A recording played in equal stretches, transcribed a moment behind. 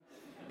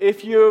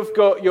If you've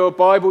got your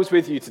Bibles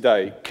with you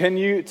today, can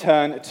you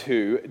turn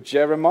to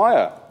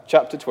Jeremiah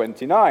chapter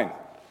 29?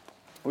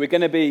 We're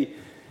going to be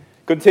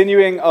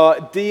continuing our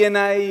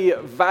DNA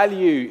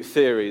value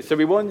series. So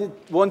we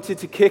wanted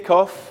to kick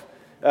off,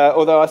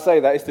 although I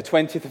say that it's the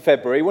 20th of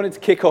February, we wanted to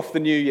kick off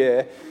the new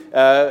year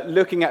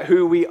looking at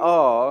who we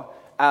are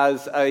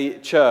as a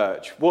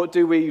church. What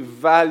do we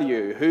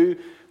value? Who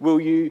will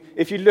you,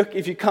 if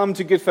you come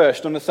to Good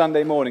First on a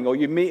Sunday morning, or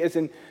you meet us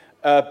in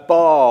a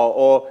bar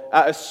or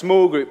at a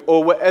small group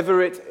or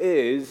whatever it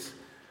is,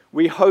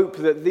 we hope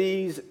that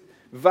these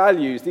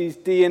values, these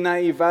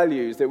DNA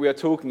values that we are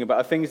talking about,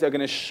 are things that are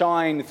going to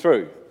shine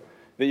through,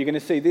 that you're going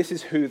to see this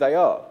is who they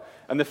are.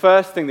 And the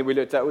first thing that we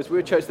looked at was we're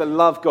a church that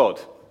love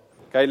God.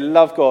 Okay,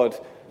 love God,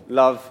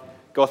 love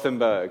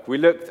Gothenburg. We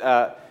looked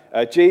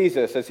at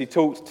Jesus as he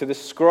talked to the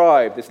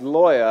scribe, this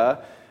lawyer,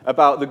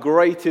 about the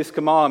greatest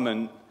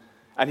commandment,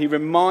 and he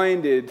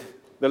reminded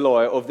the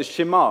lawyer of the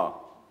Shema.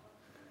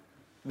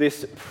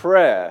 This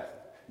prayer,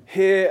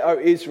 "Hear, O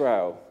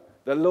Israel,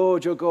 the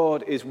Lord your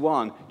God is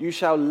one. You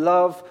shall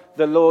love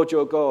the Lord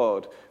your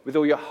God with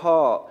all your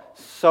heart,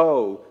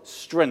 soul,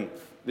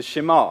 strength." The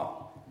Shema.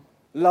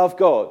 Love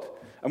God.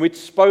 And we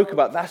spoke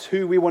about that's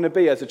who we want to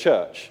be as a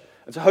church.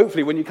 And so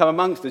hopefully when you come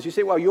amongst us, you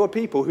say, well, you're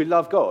people who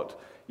love God.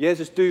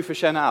 Jesus du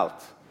förtjänar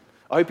allt.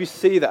 I hope you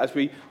see that as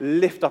we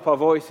lift up our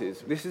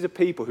voices. This is a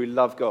people who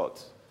love God.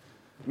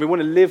 We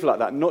want to live like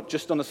that, not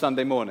just on a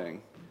Sunday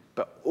morning,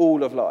 but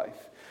all of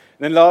life.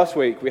 And then last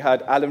week, we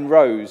had Alan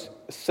Rose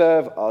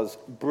serve us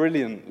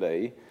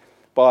brilliantly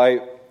by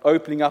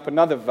opening up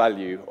another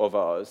value of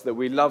ours, that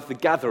we love the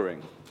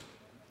gathering.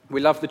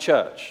 We love the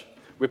church.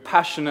 We're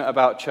passionate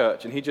about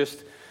church. And he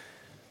just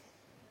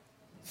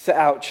set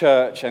out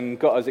church and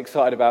got us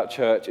excited about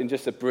church in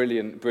just a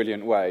brilliant,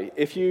 brilliant way.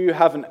 If you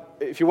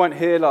weren't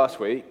here last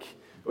week,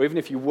 or even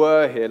if you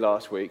were here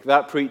last week,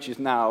 that preach is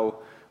now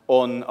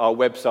on our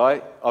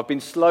website. I've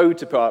been slow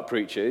to put up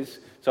preaches,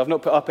 so I've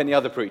not put up any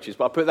other preachers,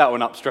 but I put that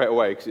one up straight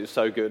away because it was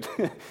so good.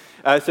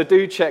 So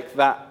do check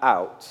that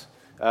out.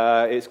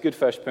 It's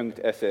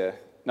goodfirst.se.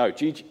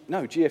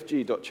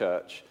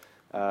 GFG.church.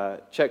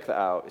 Check that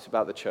out. It's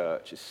about the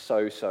church. It's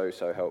so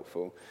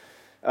helpful.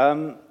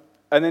 And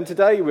then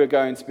today we're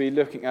going to be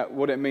looking at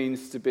what it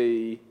means to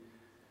be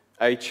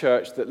a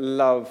church that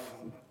love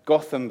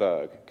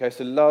Gothenburg. Okay,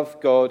 so love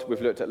God.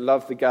 We've looked at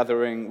love the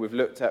gathering. We're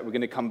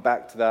going to come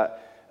back to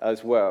that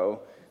as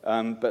well.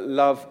 But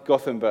love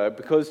Gothenburg,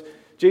 because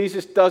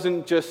Jesus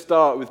doesn't just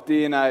start with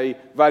DNA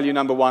value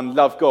number one,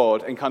 love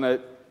God, and kind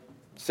of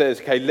says,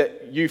 okay,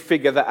 let you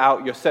figure that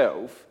out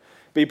yourself.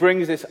 But he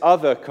brings this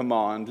other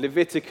command,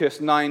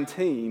 Leviticus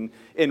 19,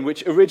 in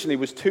which originally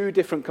was two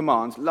different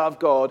commands, love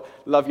God,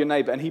 love your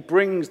neighbor. And he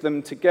brings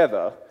them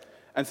together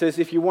and says,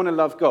 if you want to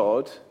love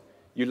God,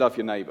 you love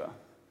your neighbor.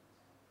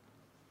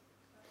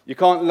 You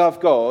can't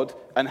love God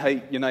and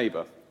hate your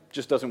neighbor. It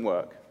just doesn't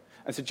work.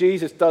 And so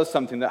Jesus does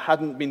something that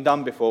hadn't been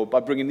done before by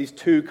bringing these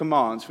two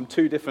commands from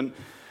two different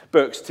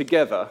books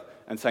together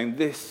and saying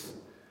this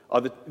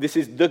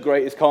is the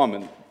greatest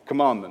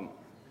commandment.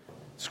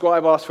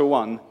 Scribe asks for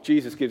one,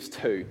 Jesus gives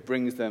two,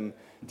 brings them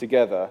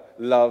together.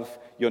 Love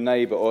your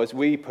neighbor, or as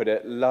we put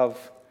it,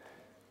 love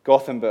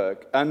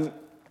Gothenburg. And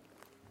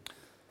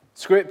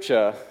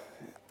Scripture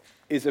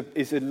is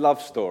a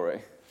love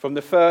story. From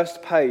the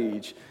first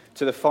page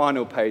to the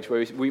final page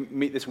where we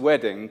meet this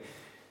wedding,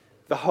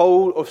 the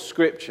whole of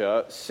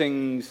Scripture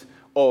sings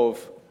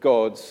of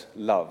God's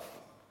love.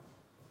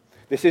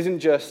 This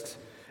isn't just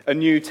a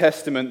New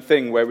Testament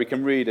thing where we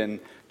can read in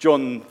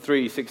John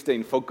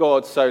 3:16, for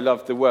God so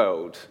loved the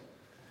world.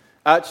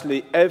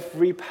 Actually,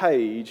 every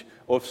page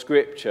of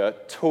Scripture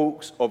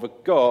talks of a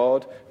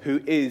God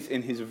who is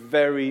in his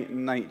very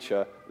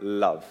nature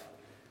love.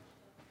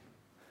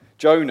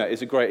 Jonah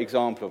is a great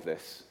example of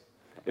this.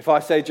 If I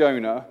say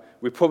Jonah,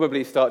 we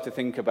probably start to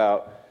think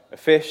about a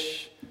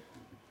fish,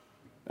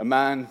 a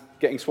man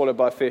getting swallowed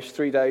by a fish,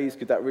 3 days,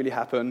 could that really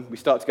happen? We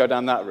start to go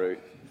down that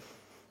route.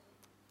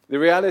 The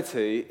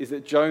reality is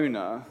that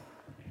Jonah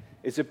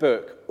is a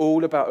book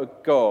all about a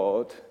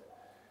God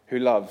who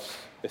loves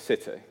a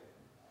city.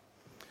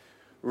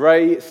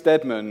 Ray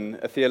Stedman,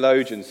 a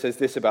theologian, says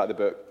this about the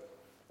book.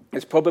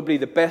 It's probably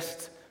the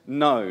best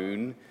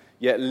known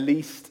yet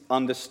least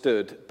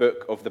understood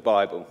book of the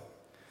Bible.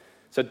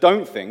 So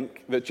don't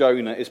think that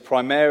Jonah is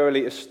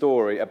primarily a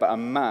story about a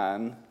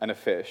man and a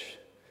fish.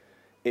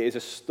 It is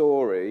a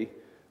story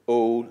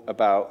all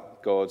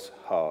about God's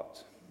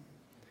heart.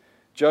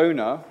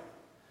 Jonah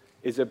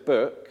is a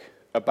book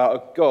about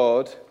a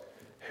God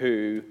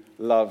who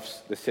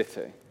loves the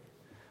city. And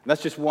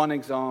that's just one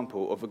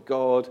example of a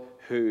God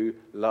who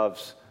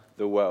loves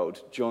the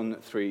world. John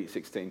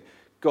 3:16.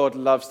 God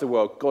loves the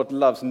world. God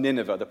loves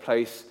Nineveh, the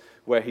place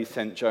where he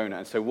sent Jonah.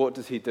 And so what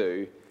does he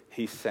do?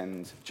 He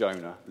sends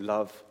Jonah.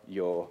 Love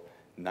your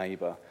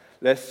neighbor.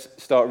 Let's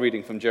start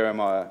reading from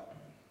Jeremiah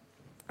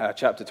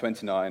chapter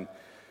 29,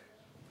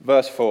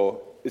 verse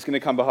 4. It's going to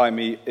come behind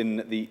me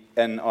in the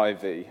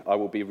NIV. I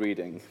will be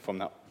reading from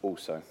that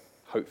also,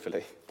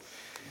 hopefully.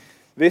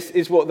 This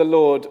is what the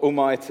Lord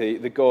Almighty,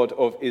 the God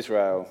of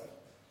Israel,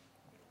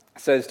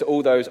 says to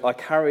all those I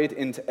carried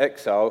into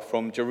exile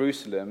from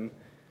Jerusalem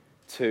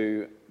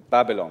to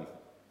Babylon.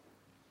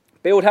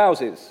 Build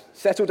houses,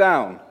 settle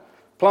down,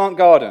 plant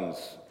gardens,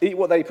 eat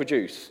what they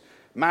produce,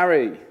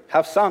 marry,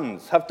 have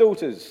sons, have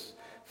daughters,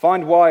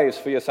 find wives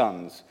for your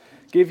sons,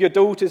 give your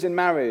daughters in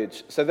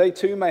marriage so they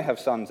too may have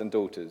sons and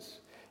daughters.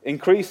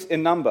 Increase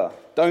in number,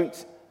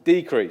 don't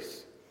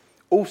decrease.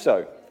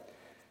 Also,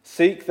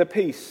 seek the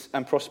peace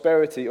and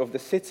prosperity of the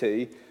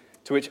city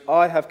to which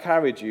I have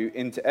carried you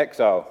into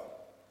exile.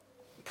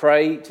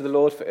 Pray to the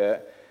Lord for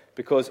it,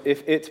 because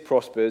if it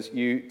prospers,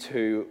 you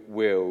too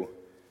will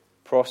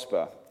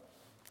prosper.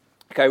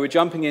 Okay, we're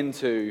jumping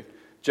into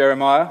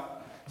Jeremiah,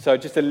 so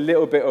just a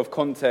little bit of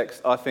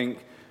context I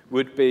think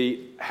would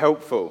be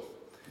helpful.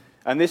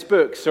 And this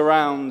book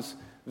surrounds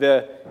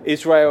the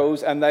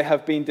Israelites, and they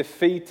have been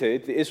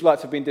defeated. The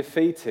Israelites have been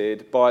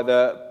defeated by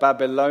the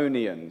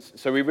Babylonians.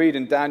 So we read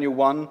in Daniel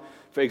 1,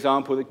 for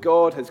example, that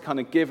God has kind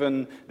of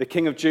given the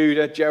king of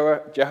Judah,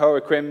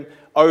 Jehoiakim,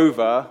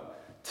 over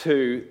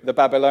to the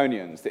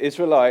Babylonians. The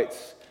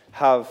Israelites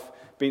have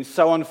been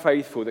so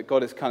unfaithful that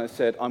God has kind of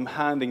said, I'm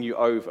handing you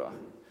over.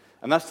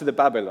 And that's to the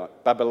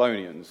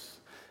Babylonians.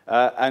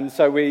 And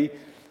so we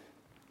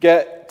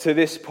get to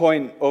this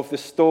point of the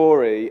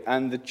story,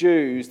 and the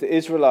Jews, the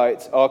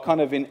Israelites, are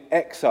kind of in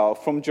exile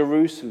from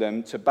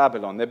Jerusalem to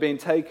Babylon. They're being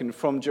taken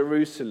from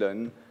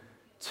Jerusalem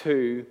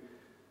to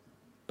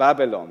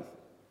Babylon.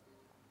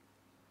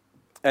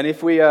 And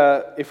if we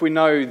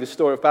know the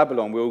story of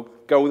Babylon, we'll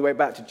go all the way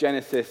back to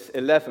Genesis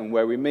 11,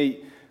 where we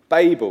meet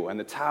Babel and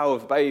the Tower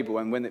of Babel,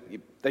 and when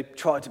they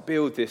tried to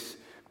build this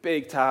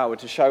big tower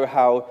to show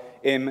how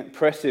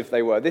impressive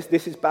they were.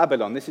 This is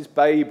Babylon, this is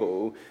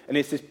Babel, and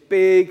it's this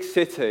big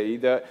city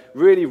that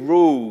really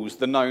rules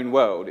the known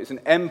world. It's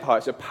an empire,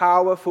 it's a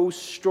powerful,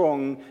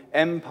 strong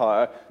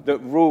empire that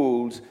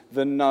rules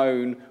the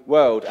known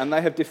world. And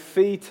they have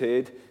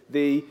defeated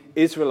the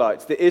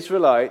Israelites. The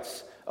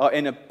Israelites are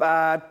in a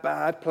bad,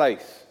 bad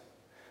place.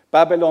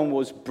 Babylon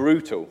was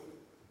brutal.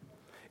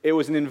 It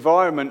was an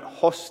environment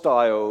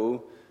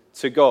hostile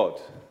to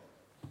God.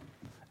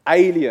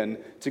 Alien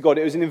to God.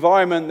 It was an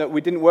environment that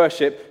we didn't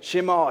worship.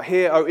 Shema,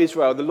 hear, O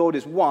Israel, the Lord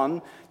is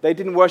one. They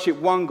didn't worship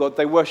one God,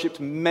 they worshipped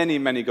many,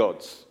 many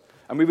gods.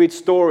 And we read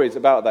stories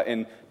about that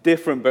in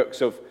different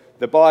books of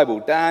the Bible.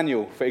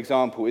 Daniel, for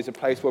example, is a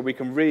place where we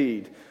can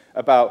read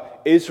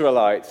about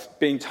Israelites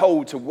being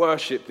told to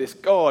worship this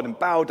God and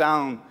bow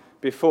down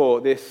before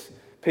this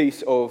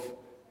piece of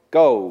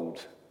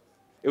gold.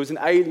 It was an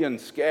alien,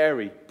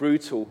 scary,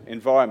 brutal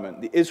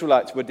environment. The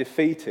Israelites were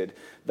defeated.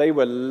 They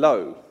were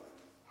low.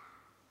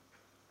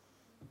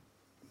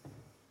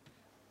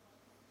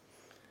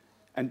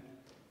 And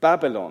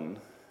Babylon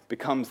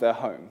becomes their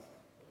home.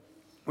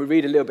 We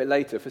read a little bit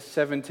later, for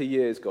 70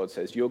 years, God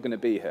says, you're going to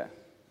be here.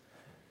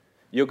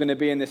 You're going to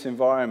be in this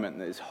environment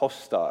that is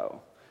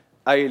hostile,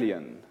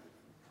 alien,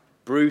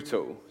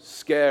 brutal,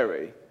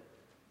 scary,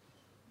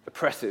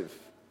 oppressive.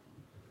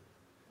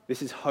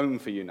 This is home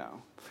for you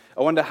now.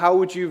 I wonder, how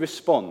would you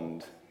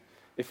respond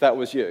if that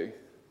was you?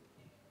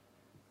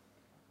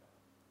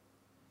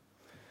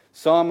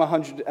 Psalm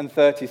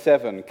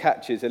 137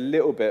 catches a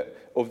little bit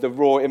of the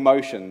raw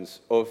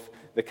emotions of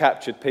the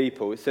captured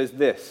people. It says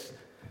this: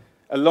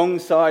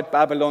 alongside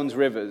Babylon's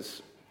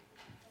rivers,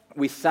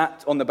 we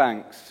sat on the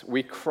banks,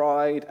 we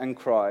cried and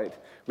cried.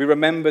 We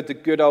remembered the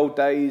good old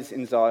days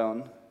in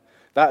Zion.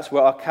 That's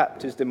where our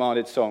captors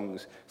demanded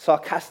songs.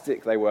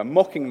 Sarcastic they were,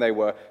 mocking they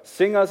were.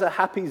 Sing us a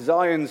happy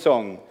Zion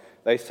song,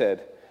 they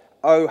said.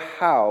 Oh,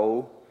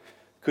 how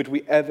could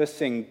we ever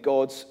sing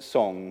God's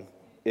song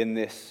in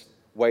this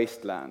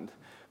wasteland?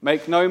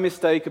 Make no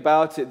mistake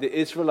about it, the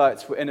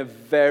Israelites were in a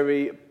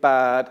very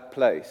bad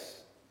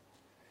place.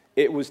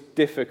 It was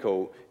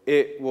difficult.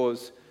 It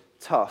was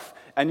tough.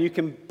 And you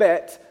can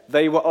bet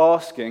they were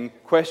asking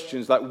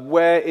questions like,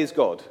 where is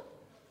God?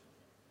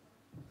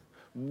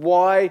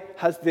 Why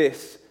has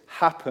this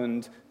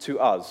happened to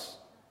us?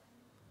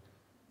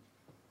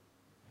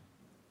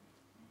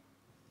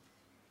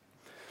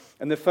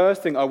 And the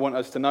first thing I want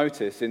us to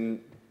notice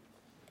in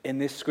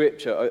this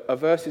scripture are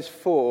verses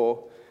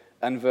 4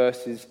 and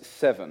verses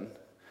 7,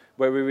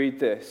 where we read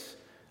this: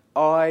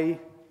 I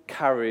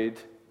carried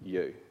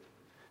you.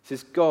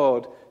 This is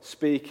God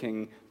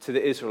speaking to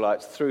the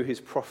Israelites through his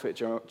prophet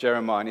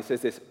Jeremiah. And he says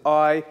this: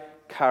 I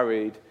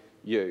carried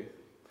you.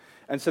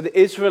 And so the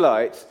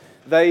Israelites,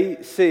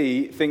 they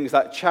see things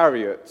like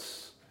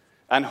chariots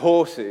and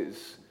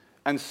horses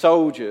and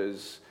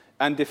soldiers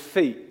and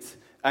defeat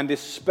and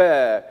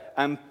despair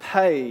and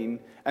pain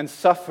and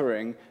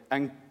suffering,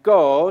 and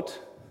God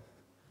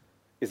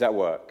is at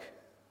work.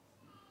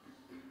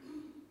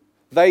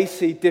 They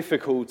see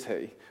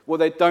difficulty. What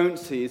they don't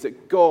see is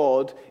that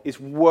God is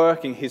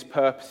working his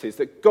purposes,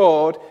 that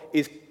God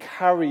is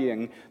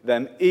carrying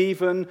them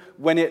even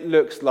when it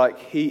looks like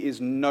he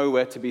is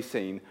nowhere to be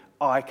seen.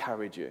 I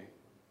carried you.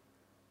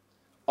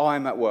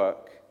 I'm at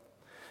work.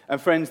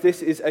 And friends,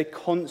 this is a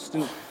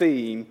constant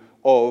theme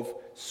of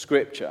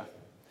Scripture.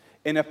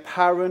 In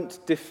apparent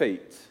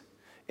defeat,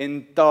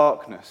 in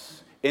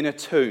darkness, in a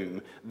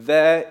tomb,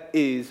 there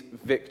is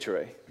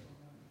victory.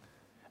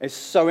 It's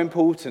so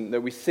important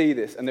that we see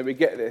this and that we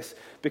get this,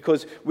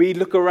 because we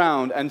look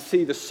around and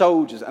see the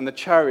soldiers and the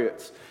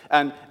chariots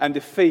and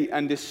defeat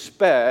and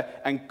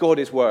despair, and God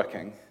is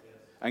working.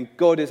 And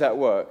God is at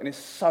work. And it's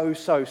so,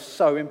 so,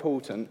 so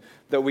important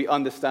that we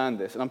understand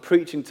this. And I'm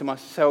preaching to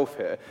myself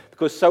here,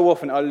 because so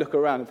often I look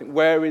around and think,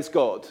 where is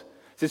God?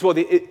 This is what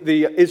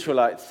the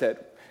Israelites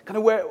said. Kind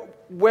of,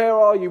 where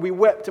are you? We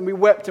wept and we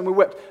wept and we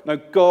wept. No,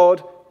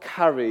 God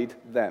carried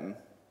them.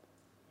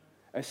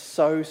 It's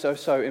so, so,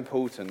 so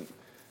important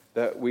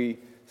that we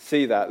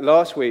see that.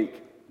 Last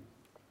week,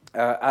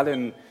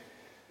 Alan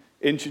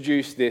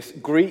introduced this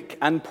Greek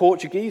and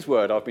Portuguese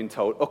word, I've been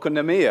told,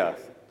 oikonomia,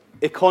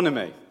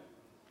 economy.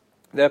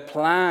 They're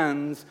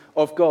plans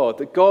of God,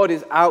 that God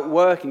is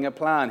outworking a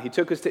plan. He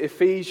took us to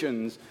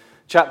Ephesians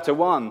chapter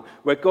 1,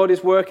 where God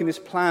is working this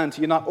plan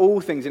to unite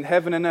all things in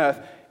heaven and earth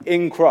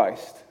in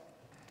Christ.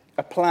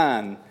 A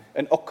plan,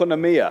 an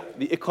oikonomia,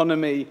 the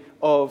economy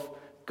of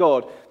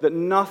God. That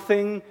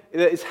nothing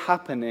that is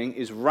happening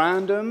is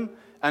random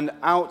and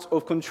out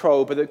of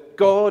control, but that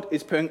God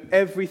is putting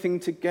everything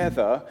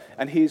together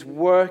and He is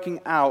working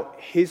out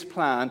His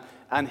plan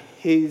and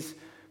His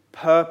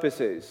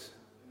purposes.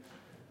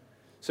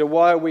 So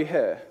why are we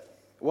here?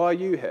 Why are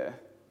you here?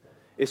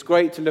 It's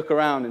great to look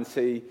around and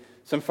see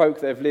some folk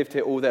that have lived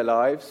here all their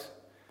lives,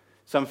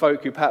 some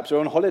folk who perhaps are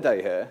on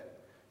holiday here,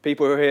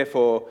 people who are here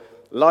for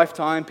a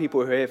lifetime,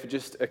 people who are here for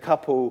just a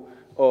couple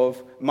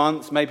of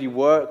months, maybe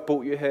work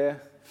brought you here,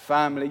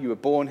 family, you were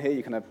born here,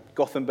 you can have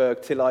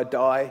Gothenburg till I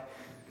die.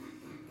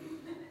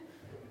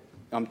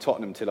 I'm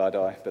Tottenham till I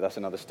die, but that's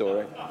another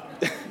story.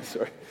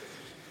 Sorry.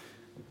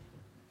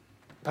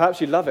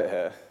 Perhaps you love it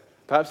here.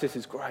 Perhaps this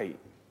is great.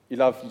 You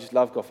just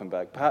love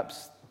Gothenburg.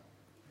 Perhaps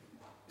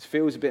it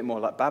feels a bit more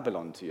like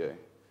Babylon to you.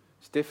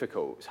 It's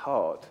difficult. It's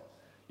hard.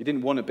 You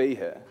didn't want to be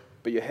here,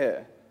 but you're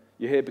here.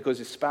 You're here because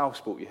your spouse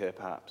brought you here,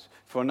 perhaps,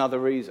 for another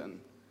reason.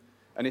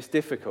 And it's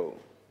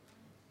difficult.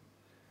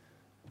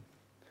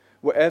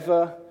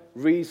 Whatever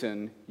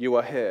reason you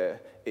are here,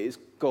 it is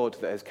God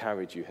that has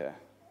carried you here.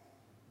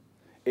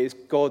 It is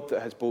God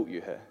that has brought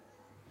you here.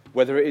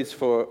 Whether it is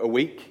for a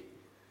week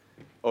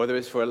or whether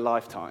it's for a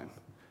lifetime,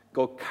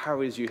 God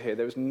carries you here.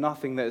 There is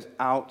nothing that is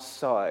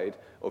outside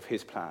of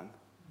His plan.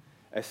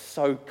 It's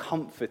so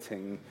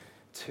comforting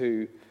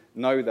to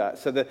know that.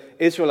 So the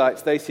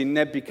Israelites, they see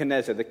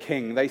Nebuchadnezzar, the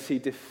king. They see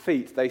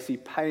defeat. They see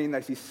pain.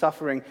 They see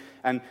suffering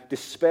and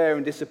despair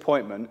and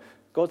disappointment.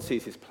 God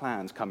sees His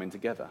plans coming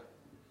together.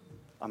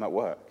 I'm at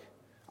work.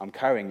 I'm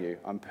carrying you.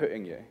 I'm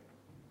putting you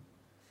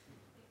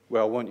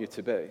where I want you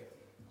to be.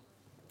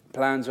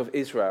 Plans of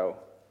Israel,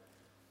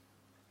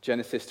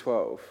 Genesis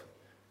 12,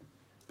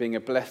 being a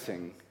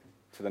blessing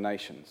to the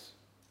nations.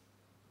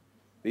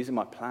 These are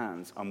my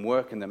plans. I'm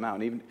working them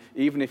out. And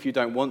even if you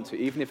don't want to,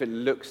 even if it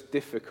looks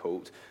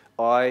difficult,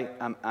 I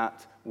am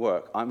at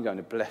work. I'm going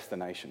to bless the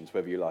nations,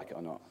 whether you like it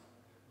or not.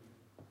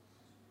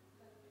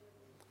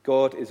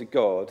 God is a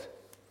God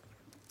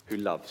who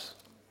loves.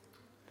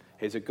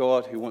 He's a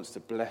God who wants to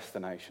bless the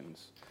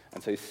nations.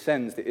 And so He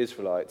sends the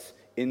Israelites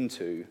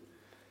into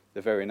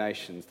the very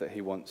nations that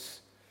He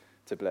wants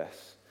to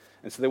bless.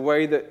 And so the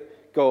way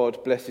that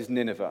God blesses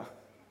Nineveh,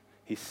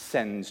 He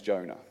sends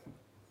Jonah.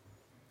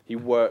 He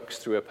works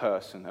through a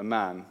person, a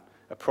man,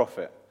 a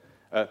prophet,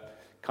 kind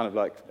of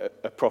like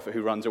a prophet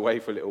who runs away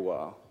for a little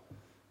while.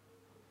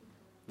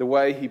 The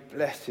way He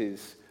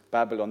blesses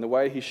Babylon, the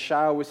way He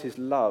showers His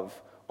love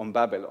on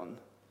Babylon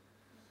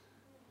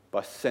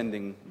by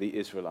sending the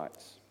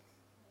Israelites.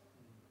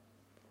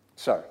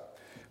 So,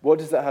 what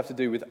does that have to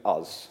do with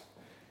us?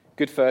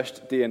 Good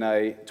First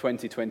DNA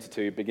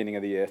 2022, beginning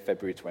of the year,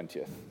 February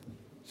 20th.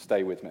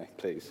 Stay with me,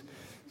 please.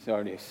 It's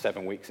only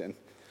 7 weeks in.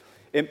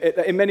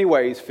 In many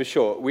ways, for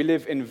sure, we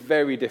live in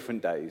very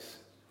different days.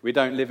 We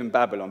don't live in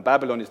Babylon.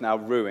 Babylon is now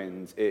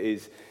ruined.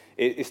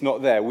 It's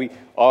not there.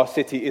 Our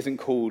city isn't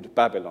called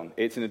Babylon.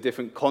 It's in a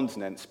different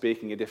continent,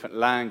 speaking a different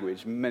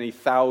language, many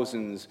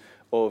thousands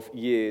of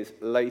years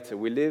later.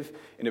 We live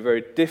in a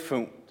very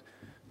different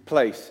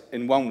place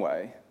in one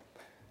way,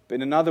 but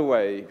in another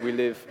way, we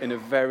live in a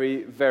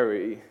very,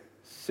 very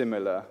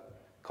similar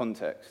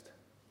context.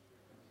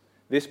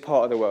 This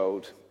part of the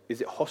world,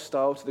 is it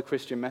hostile to the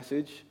Christian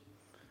message?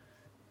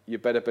 You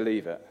better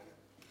believe it.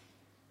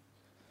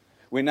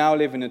 We now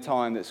live in a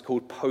time that's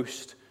called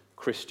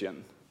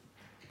post-Christian.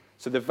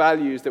 So the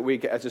values that we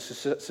get as a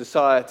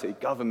society,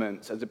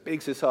 governments, as a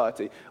big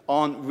society,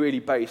 aren't really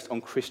based on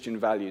Christian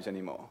values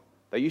anymore.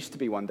 They used to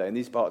be one day in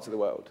these parts of the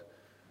world.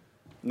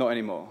 Not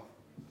anymore.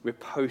 We're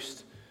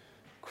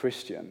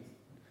post-Christian.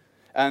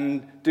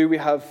 And do we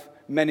have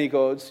many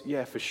gods?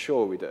 Yeah, for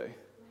sure we do.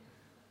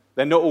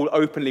 They're not all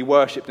openly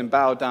worshipped and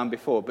bowed down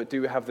before, but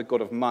do we have the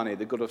God of money,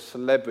 the God of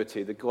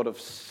celebrity, the God of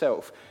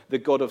self, the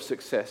God of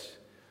success?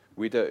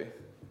 We do.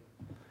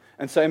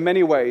 And so in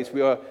many ways, we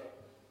are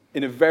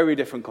in a very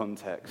different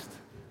context.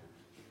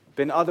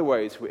 But in other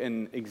ways, we're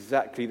in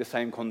exactly the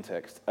same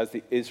context as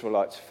the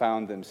Israelites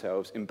found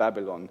themselves in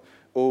Babylon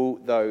all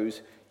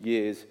those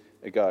years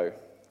ago.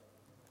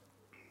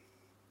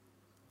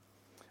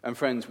 And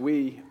friends,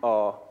 we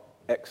are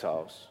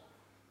exiles.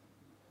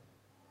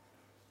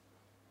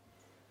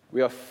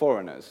 We are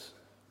foreigners.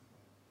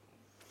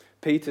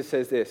 Peter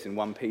says this in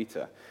 1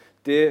 Peter,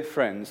 "Dear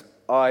friends,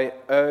 I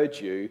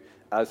urge you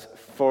as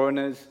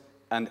foreigners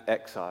and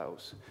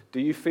exiles." Do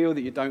you feel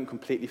that you don't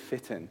completely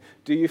fit in?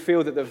 Do you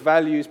feel that the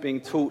values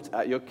being taught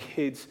at your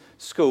kids'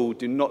 school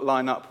do not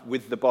line up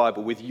with the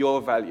Bible, with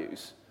your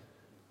values?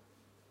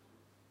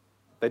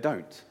 They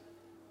don't.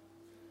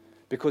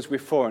 Because we're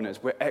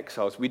foreigners, we're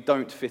exiles, we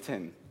don't fit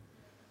in.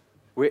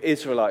 We're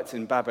Israelites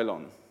in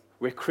Babylon.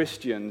 We're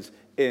Christians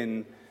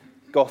in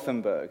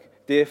Gothenburg.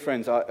 Dear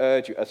friends, I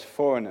urge you as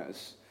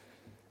foreigners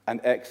and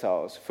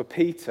exiles. For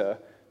Peter,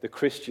 the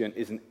Christian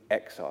is an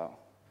exile.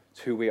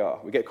 It's who we are.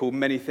 We get called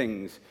many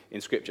things in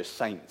Scripture: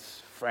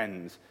 saints,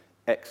 friends,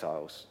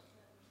 exiles,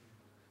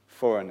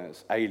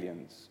 foreigners,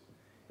 aliens.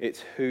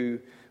 It's who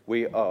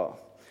we are.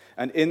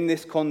 And in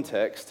this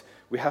context,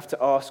 we have to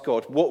ask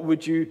God, what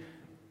would you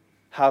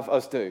have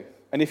us do?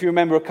 And if you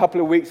remember a couple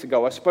of weeks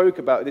ago, I spoke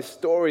about this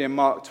story in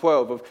Mark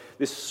 12 of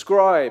this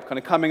scribe kind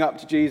of coming up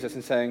to Jesus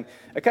and saying,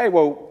 okay,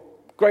 well,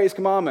 greatest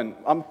commandment.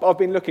 I've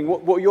been looking.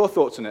 What are your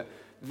thoughts on it?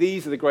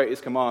 These are the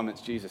greatest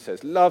commandments, Jesus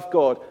says. Love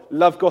God,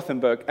 love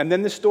Gothenburg. And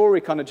then the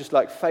story kind of just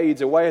like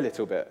fades away a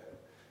little bit.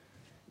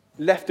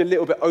 Left a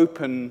little bit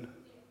open.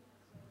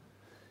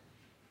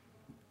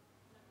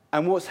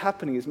 And what's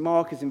happening is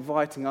Mark is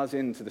inviting us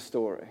into the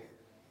story.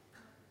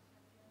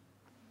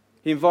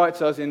 He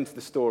invites us into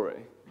the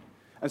story.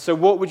 And so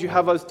what would you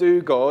have us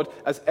do, God,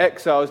 as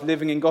exiles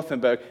living in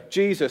Gothenburg?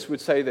 Jesus would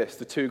say this,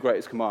 the two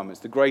greatest commandments,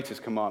 the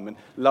greatest commandment: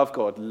 love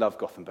God, love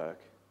Gothenburg.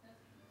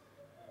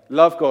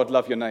 Love God,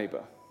 love your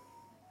neighbor.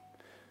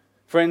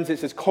 Friends,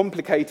 it's as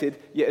complicated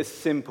yet as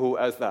simple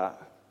as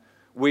that.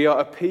 We are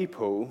a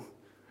people,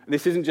 and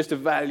this isn't just a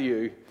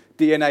value,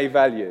 DNA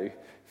value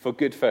for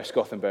Good First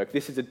Gothenburg.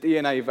 This is a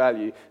DNA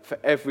value for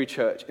every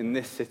church in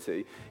this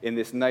city, in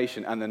this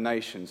nation and the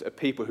nations, of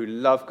people who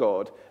love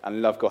God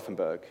and love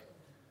Gothenburg.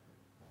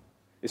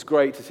 It's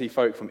great to see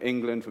folk from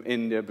England, from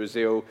India,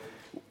 Brazil,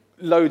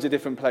 loads of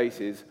different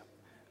places,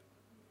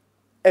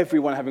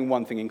 everyone having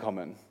one thing in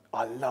common: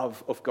 our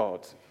love of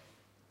God.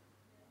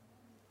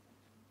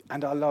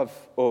 And our love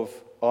of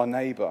our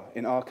neighbour,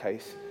 in our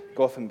case,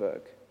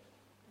 Gothenburg.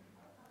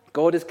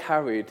 God has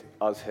carried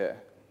us here.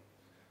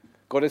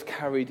 God has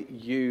carried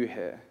you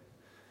here.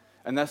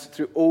 And that's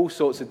through all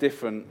sorts of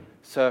different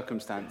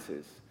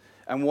circumstances.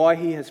 And why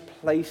he has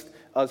placed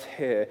us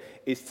here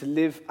is to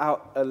live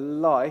out a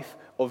life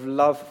of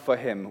love for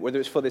him, whether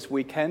it's for this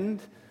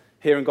weekend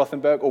here in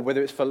Gothenburg or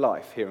whether it's for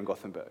life here in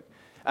Gothenburg.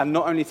 And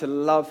not only to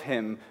love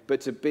him,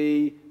 but to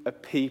be a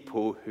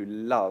people who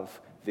love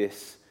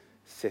this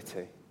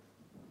city.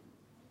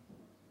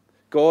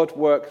 God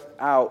worked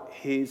out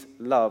his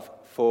love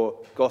for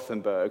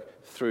Gothenburg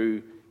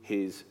through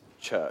his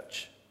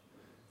church,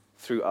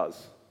 through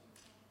us.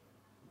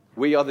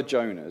 We are the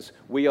Jonahs.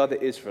 We are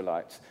the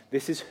Israelites.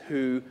 This is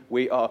who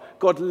we are.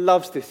 God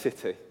loves this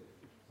city.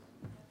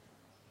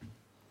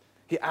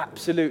 He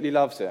absolutely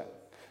loves it.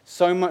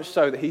 So much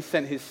so that he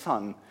sent his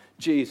son,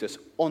 Jesus,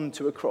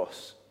 onto a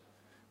cross,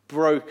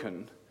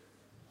 broken,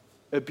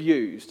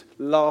 abused,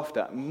 laughed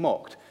at,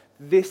 mocked.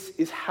 This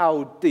is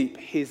how deep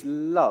his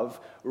love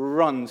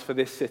runs for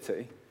this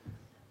city.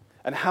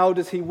 And how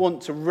does he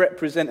want to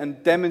represent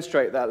and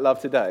demonstrate that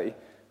love today?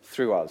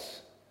 Through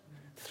us,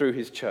 through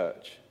his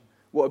church.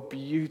 What a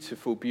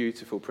beautiful,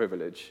 beautiful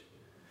privilege.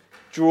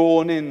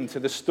 Drawn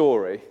into the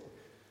story,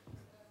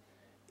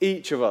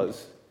 each of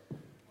us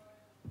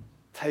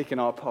taking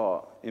our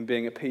part in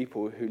being a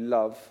people who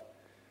love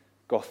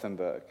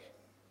Gothenburg.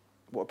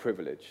 What a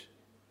privilege.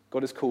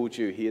 God has called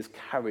you, he has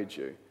carried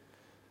you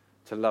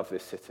to love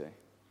this city.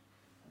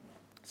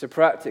 So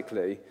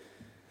practically,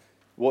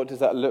 what does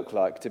that look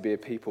like to be a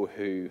people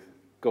who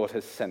God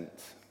has sent?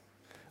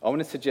 I want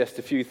to suggest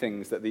a few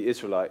things that the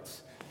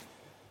Israelites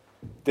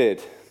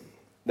did.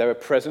 They were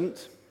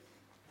present,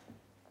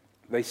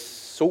 they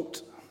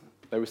sought,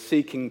 they were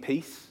seeking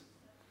peace,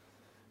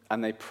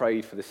 and they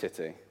prayed for the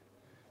city.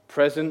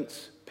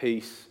 Presence,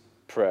 peace,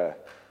 prayer.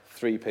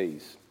 3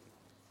 Ps.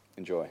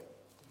 Enjoy.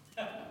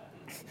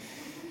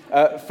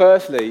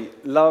 Firstly,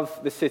 love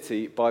the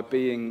city by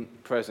being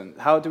present.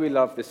 How do we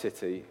love the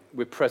city?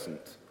 We're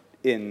present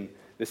in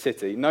the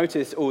city.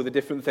 Notice all the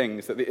different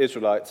things that the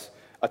Israelites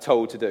are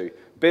told to do.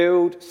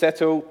 Build,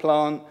 settle,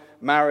 plant,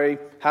 marry,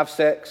 have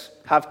sex,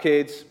 have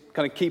kids,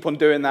 kind of keep on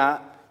doing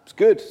that. It's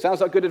good.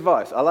 Sounds like good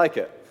advice. I like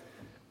it.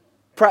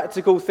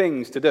 Practical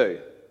things to do.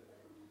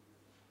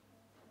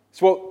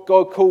 It's what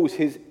God calls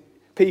his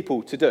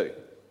people to do.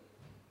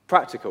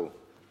 Practical.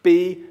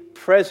 Be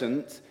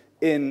present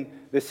in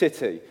the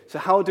city. So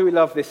how do we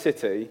love this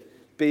city?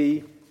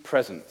 Be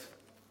present.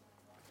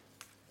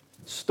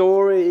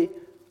 Story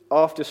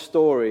after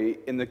story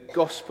in the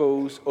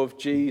Gospels of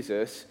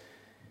Jesus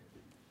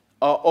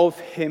are of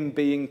him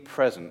being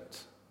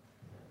present,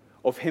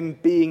 of him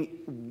being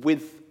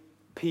with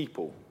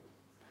people,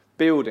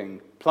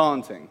 building,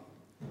 planting.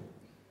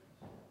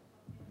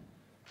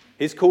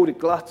 He's called a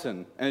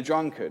glutton and a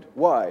drunkard.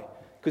 Why?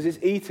 because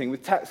he's eating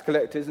with tax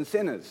collectors and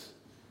sinners.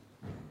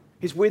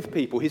 He's with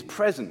people. He's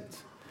present.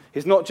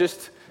 He's not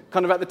just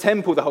kind of at the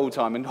temple the whole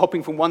time and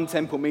hopping from one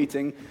temple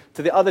meeting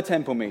to the other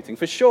temple meeting.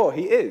 For sure,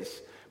 he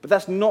is. But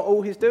that's not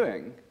all he's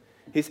doing.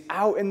 He's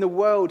out in the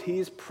world. He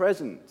is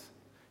present.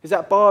 He's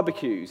at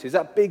barbecues. He's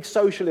at big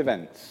social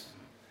events.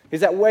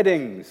 He's at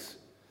weddings,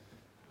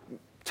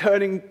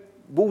 turning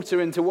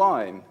water into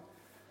wine.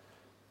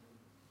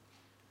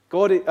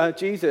 God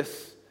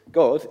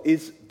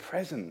is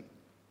present.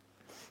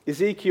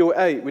 Ezekiel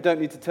 8, we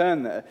don't need to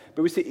turn there,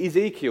 but we see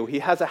Ezekiel, he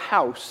has a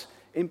house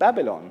in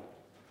Babylon.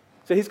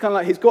 So he's kind of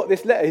like, he's got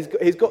this letter,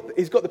 he's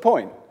got the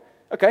point.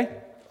 Okay,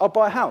 I'll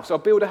buy a house, I'll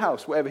build a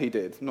house, whatever he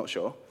did, I'm not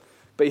sure.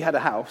 But he had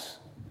a house.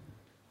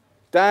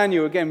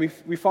 Daniel, again,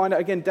 we find out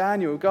again,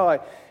 Daniel, a guy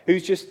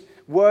who's just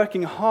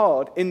working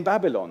hard in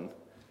Babylon.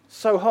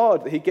 So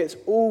hard that he gets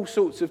all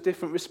sorts of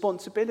different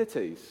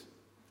responsibilities.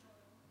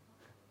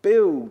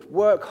 Build,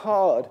 work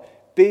hard,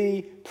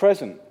 be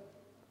present.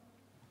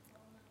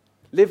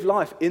 Live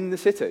life in the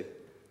city.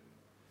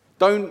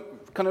 Don't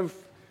kind of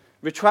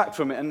retract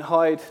from it and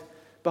hide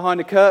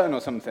behind a curtain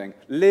or something.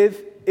 Live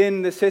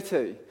in the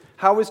city.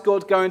 How is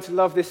God going to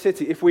love this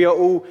city if we are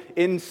all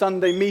in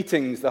Sunday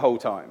meetings the whole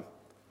time?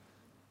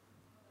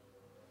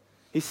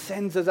 He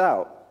sends us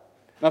out.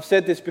 And I've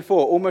said this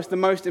before, almost the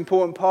most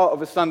important part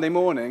of a Sunday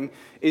morning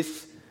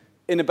is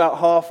in about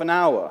half an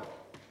hour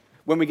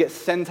when we get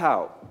sent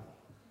out.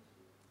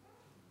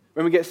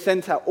 When we get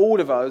sent out,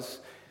 all of us,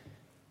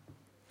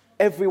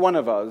 every one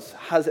of us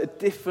has a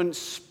different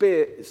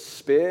sphere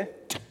is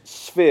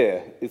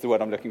the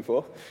word I'm looking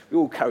for. We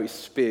all carry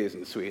spears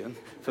in Sweden,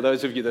 for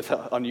those of you that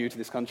are new to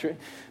this country.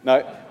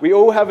 No, we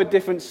all have a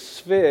different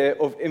sphere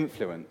of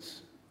influence,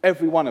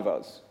 every one of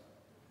us.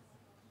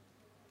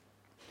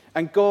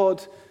 And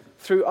God,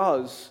 through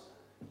us,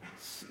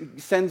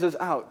 sends us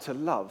out to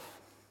love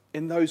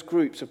in those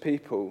groups of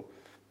people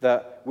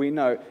that we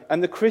know.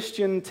 And the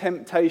Christian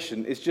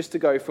temptation is just to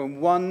go from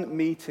one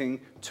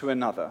meeting to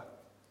another.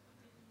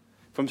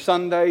 From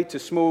Sunday to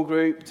small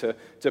group,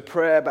 to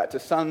prayer, back to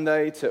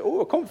Sunday,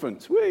 to a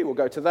conference. We'll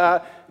go to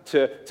that,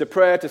 to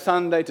prayer, to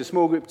Sunday, to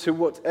small group, to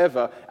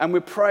whatever. And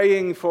we're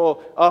praying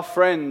for our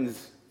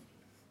friends.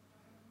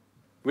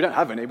 We don't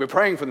have any. We're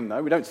praying for them,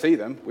 though. We don't see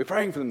them. We're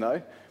praying for them,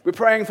 though. We're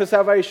praying for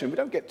salvation. We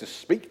don't get to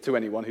speak to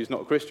anyone who's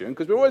not a Christian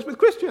because we're always with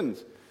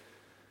Christians.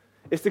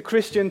 It's the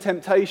Christian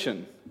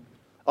temptation.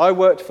 I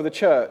worked for the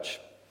church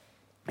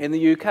in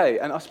the UK,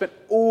 and I spent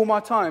all my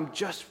time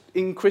just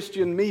in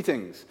Christian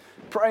meetings,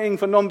 praying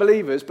for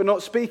non-believers, but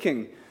not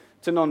speaking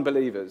to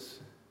non-believers.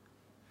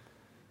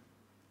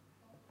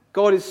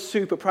 God is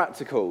super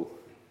practical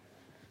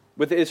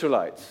with the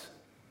Israelites.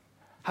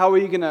 How are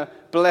you going to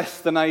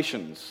bless the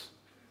nations?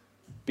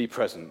 Be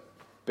present,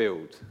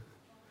 build.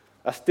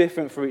 That's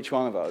different for each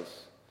one of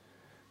us.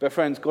 But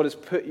friends, God has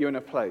put you in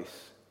a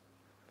place.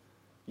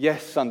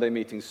 Yes, Sunday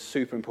meetings are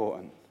super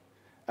important.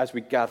 As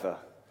we gather,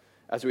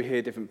 as we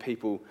hear different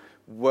people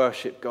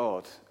worship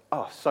God.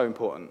 So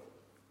important.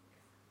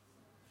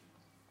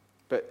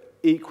 But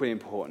equally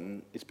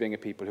important is being a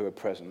people who are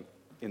present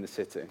in the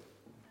city.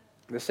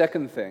 The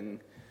second thing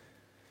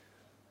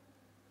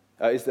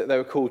is that they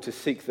were called to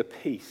seek the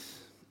peace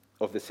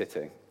of the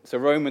city. So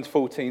Romans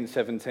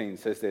 14:17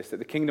 says this, that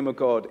the kingdom of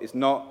God is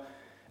not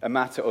a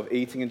matter of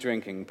eating and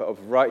drinking, but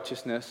of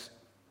righteousness,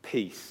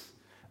 peace,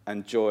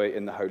 and joy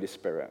in the Holy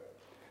Spirit.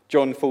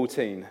 John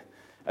 14,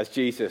 as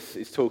Jesus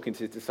is talking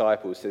to his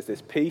disciples, says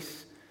this,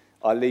 peace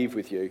I leave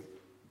with you,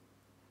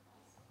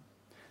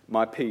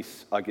 my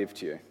peace I give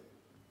to you.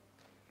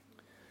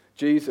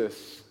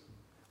 Jesus,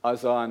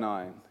 Isaiah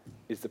 9,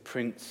 is the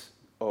Prince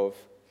of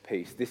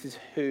Peace. This is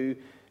who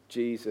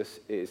Jesus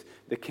is.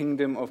 The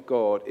kingdom of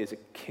God is a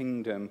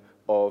kingdom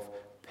of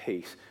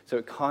peace. So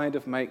it kind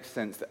of makes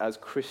sense that as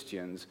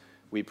Christians,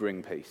 we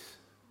bring peace.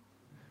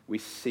 We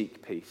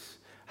seek peace.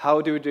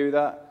 How do we do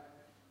that?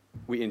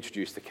 We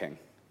introduce the King,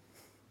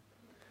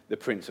 the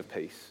Prince of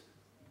Peace.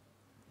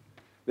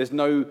 There's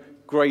no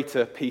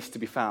greater peace to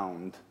be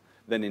found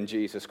than in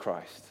Jesus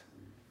Christ,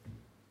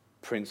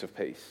 Prince of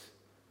Peace.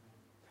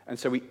 And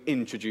so we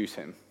introduce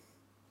him.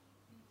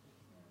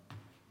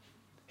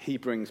 He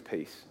brings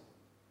peace.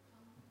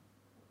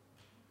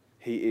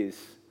 He is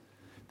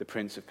the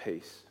Prince of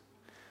Peace.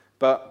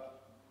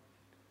 But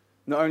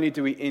not only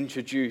do we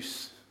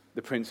introduce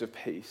the Prince of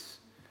Peace,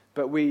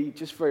 but we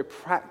just very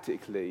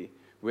practically,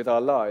 with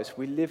our lives,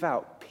 we live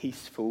out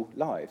peaceful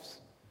lives.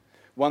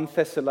 1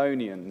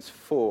 Thessalonians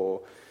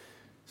 4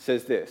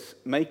 says this,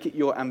 make it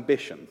your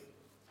ambition.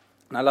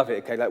 And I love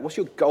it, okay, like what's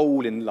your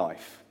goal in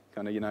life?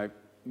 Kind of,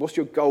 what's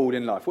your goal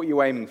in life? What are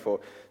you aiming for?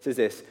 It says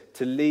this,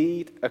 to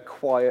lead a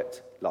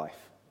quiet life.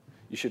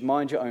 You should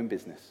mind your own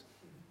business.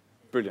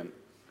 Brilliant.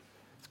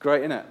 It's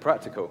great, isn't it?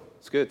 Practical.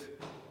 It's good.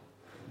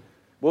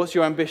 What's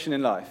your ambition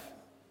in life?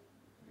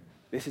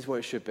 This is what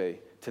it should be,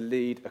 to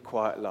lead a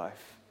quiet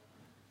life.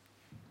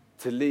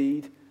 To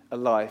lead a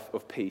life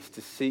of peace,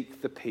 to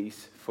seek the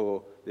peace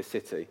for the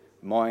city.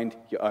 Mind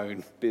your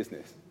own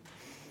business.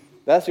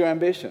 That's your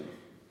ambition.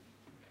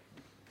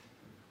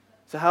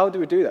 So how do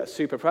we do that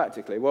super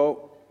practically?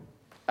 Well,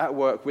 at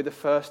work, we're the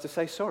first to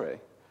say sorry.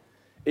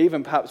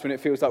 Even perhaps when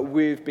it feels like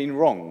we've been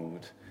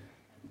wronged.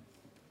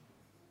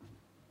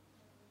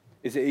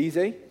 Is it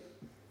easy?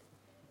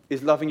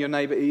 Is loving your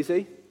neighbour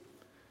easy?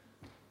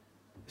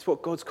 It's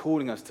what God's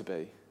calling us to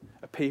be,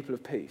 a people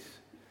of peace.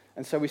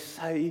 And so we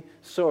say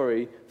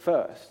sorry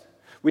first.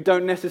 We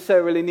don't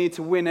necessarily need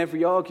to win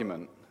every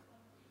argument.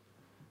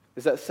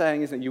 There's that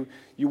saying, isn't it?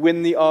 You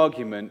win the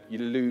argument, you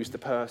lose the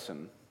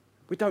person.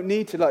 We don't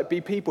need to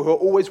be people who are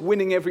always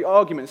winning every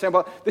argument, saying,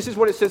 well, this is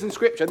what it says in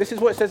Scripture, this is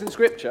what it says in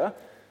Scripture.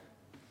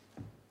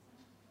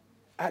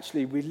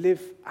 Actually, we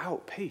live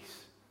out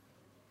peace.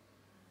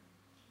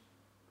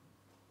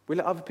 We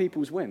let other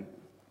people win.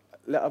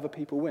 Let other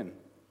people win.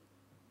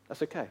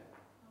 That's okay.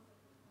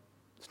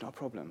 It's not a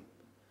problem.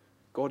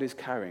 God is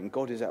carrying.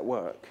 God is at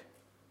work.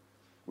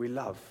 We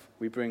love.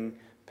 We bring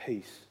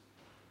peace.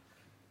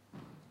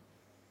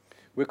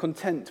 We're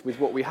content with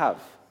what we have.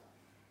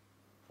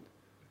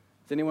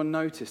 Has anyone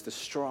noticed the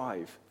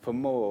strive for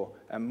more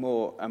and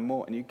more and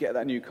more? And you get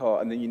that new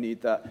car, and then you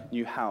need that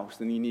new house,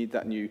 then you need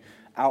that new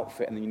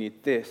outfit, and then you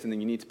need this, and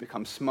then you need to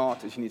become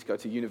smarter. You need to go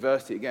to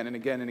university again and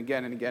again and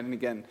again and again and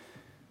again.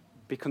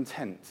 Be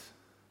content.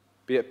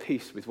 Be at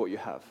peace with what you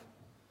have.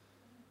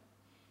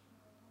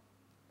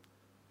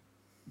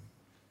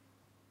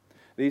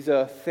 These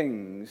are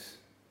things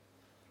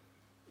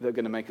that are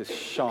going to make us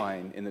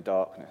shine in the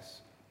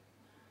darkness.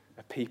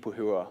 A people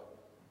who are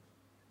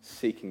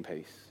seeking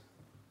peace.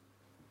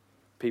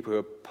 People who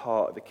are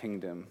part of the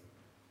kingdom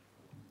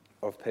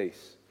of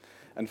peace.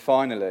 And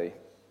finally,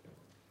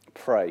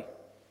 pray.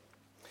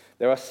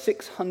 There are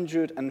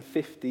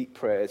 650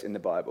 prayers in the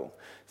Bible.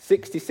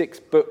 66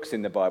 books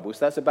in the Bible. So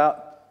that's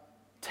about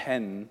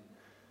 10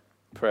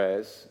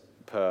 prayers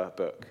per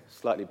book.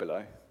 Slightly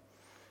below.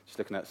 Just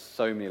looking at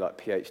so many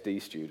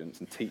PhD students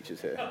and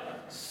teachers here.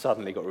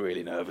 Suddenly got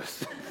really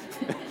nervous.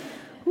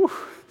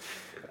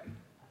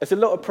 It's a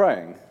lot of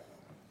praying.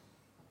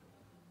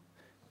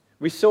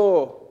 We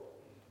saw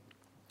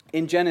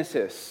in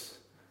Genesis,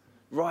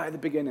 right at the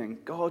beginning,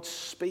 God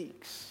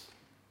speaks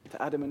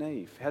to Adam and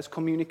Eve. He has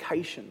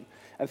communication.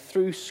 And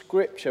through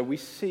Scripture, we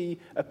see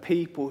a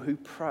people who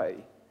pray.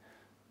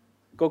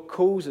 God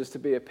calls us to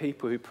be a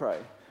people who pray.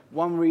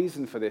 One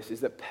reason for this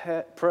is that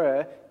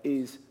prayer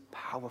is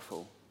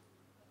powerful.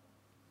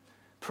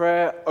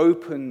 Prayer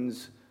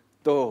opens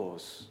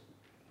doors.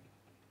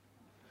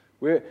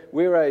 We're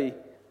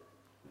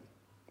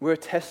a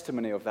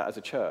testimony of that as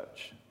a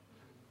church.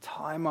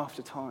 Time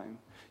after time.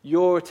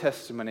 You're a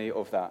testimony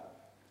of that.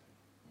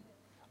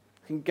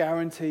 I can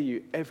guarantee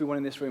you everyone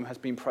in this room has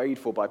been prayed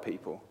for by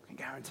people. I can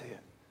guarantee it.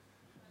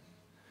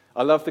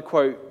 I love the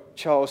quote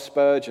Charles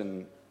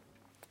Spurgeon,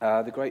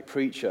 the great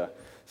preacher,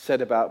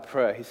 said about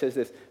prayer. He says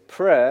this: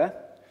 prayer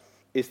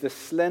is the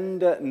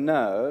slender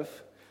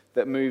nerve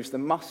that moves the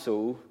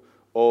muscle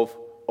of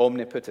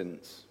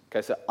omnipotence.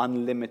 Okay, so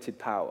unlimited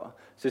power.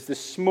 So it's the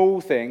small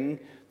thing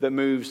that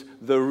moves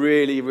the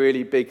really,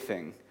 really big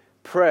thing.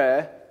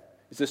 Prayer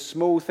is a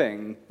small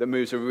thing that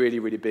moves a really,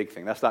 really big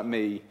thing. That's like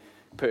me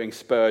putting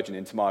Spurgeon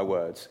into my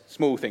words.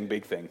 Small thing,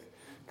 big thing.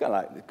 It's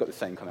got the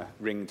same kind of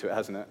ring to it,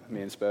 hasn't it?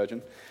 Me and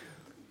Spurgeon.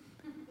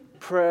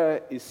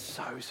 Prayer is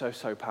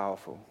so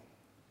powerful.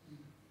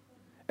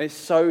 And it's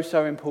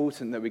so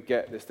important that we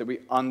get this, that we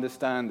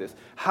understand this.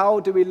 How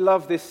do we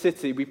love this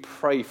city? We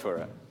pray for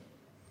it.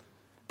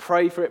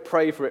 Pray for it,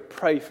 pray for it,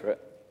 pray for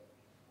it.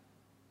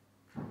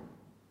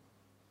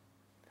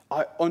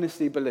 I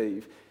honestly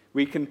believe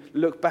we can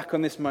look back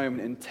on this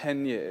moment in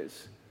 10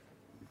 years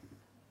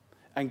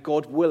and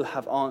God will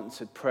have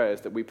answered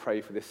prayers that we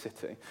pray for this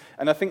city.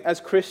 And I think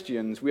as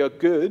Christians, we are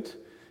good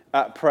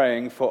at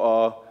praying for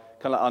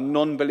our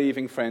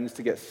non-believing friends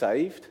to get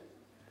saved.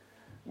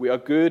 We are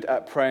good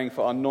at praying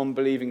for our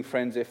non-believing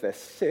friends if they're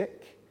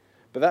sick,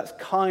 but that's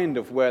kind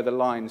of where the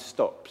line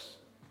stops.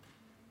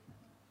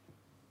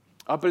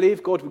 I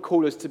believe God would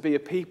call us to be a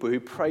people who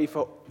pray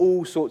for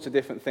all sorts of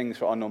different things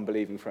for our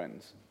non-believing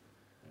friends.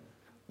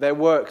 Their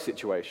work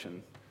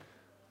situation,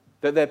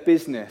 that their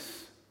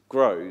business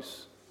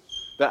grows,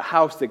 that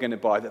house they're going to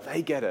buy, that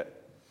they get it.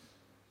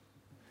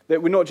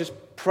 That we're not just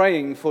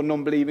praying for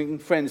non-believing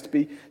friends to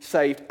be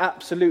saved,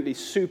 absolutely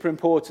super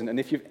important. And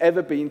if you've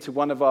ever been to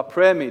one of our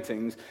prayer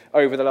meetings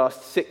over the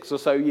last 6 or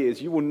so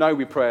years, you will know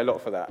we pray a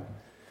lot for that.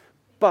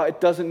 But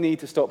it doesn't need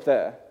to stop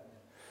there.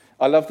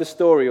 I love the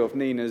story of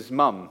Nina's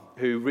mum,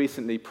 who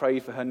recently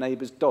prayed for her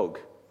neighbour's dog.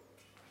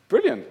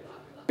 Brilliant.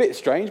 Bit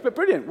strange, but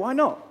brilliant. Why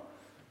not?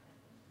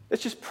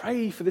 Let's just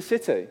pray for the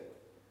city.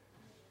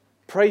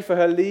 Pray for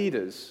her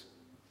leaders.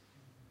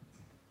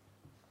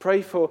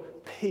 Pray for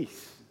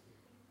peace.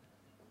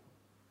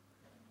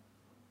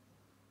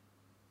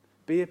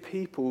 Be a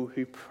people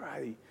who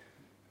pray.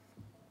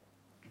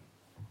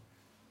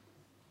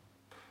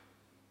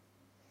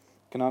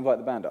 Can I invite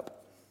the band up?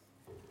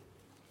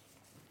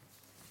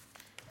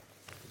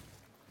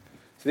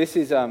 So this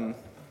is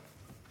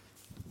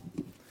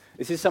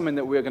something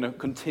that we're going to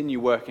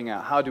continue working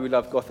out. How do we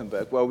love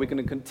Gothenburg? Well, we're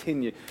going to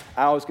continue.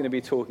 Al's going to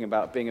be talking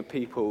about being a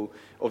people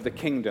of the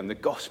kingdom, the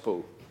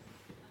gospel,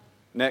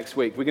 next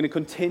week. We're going to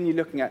continue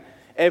looking at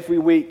every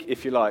week,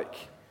 if you like,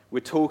 we're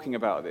talking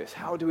about this.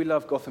 How do we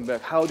love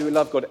Gothenburg? How do we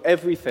love God?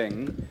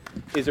 Everything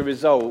is a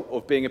result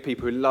of being a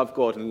people who love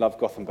God and love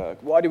Gothenburg.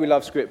 Why do we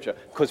love Scripture?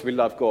 Because we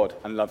love God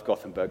and love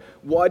Gothenburg.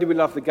 Why do we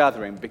love the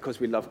gathering? Because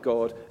we love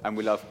God and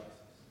we love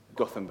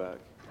Gothenburg.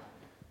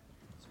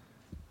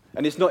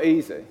 And it's not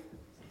easy.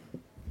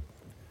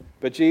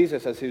 But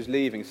Jesus, as he was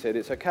leaving, said,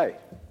 it's okay.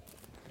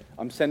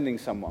 I'm sending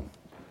someone.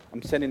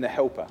 I'm sending the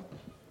helper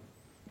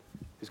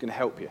who's going to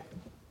help you,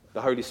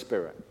 the Holy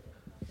Spirit.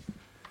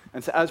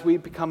 And so as we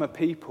become a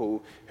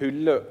people who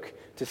look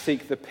to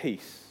seek the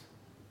peace,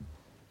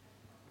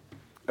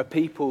 a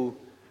people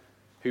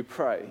who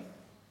pray,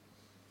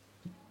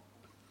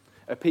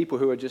 a people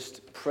who are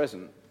just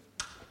present,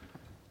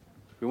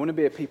 we want to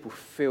be a people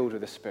filled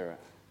with the Spirit.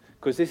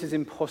 Because this is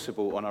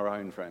impossible on our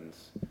own,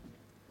 friends.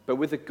 But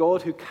with the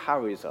God who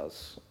carries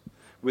us,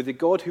 with the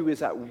God who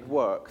is at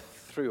work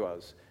through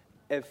us,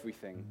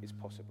 everything is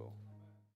possible.